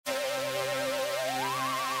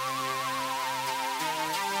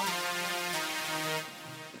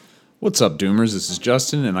What's up, Doomers? This is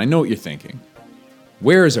Justin, and I know what you're thinking.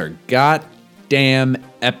 Where is our goddamn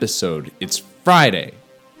episode? It's Friday.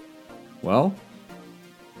 Well,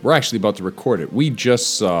 we're actually about to record it. We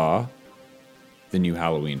just saw the new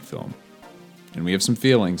Halloween film, and we have some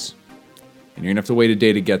feelings, and you're going to have to wait a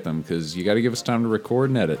day to get them, because you got to give us time to record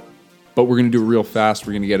and edit. But we're going to do it real fast.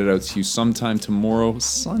 We're going to get it out to you sometime tomorrow,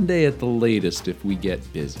 Sunday at the latest, if we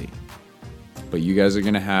get busy. But you guys are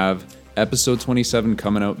going to have episode 27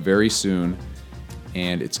 coming out very soon,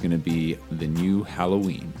 and it's going to be the new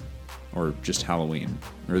Halloween, or just Halloween,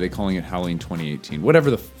 or are they calling it Halloween 2018?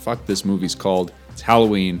 Whatever the fuck this movie's called, it's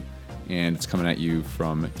Halloween, and it's coming at you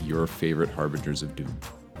from your favorite harbingers of doom.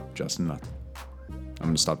 Justin Nothing. I'm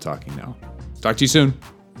going to stop talking now. Talk to you soon.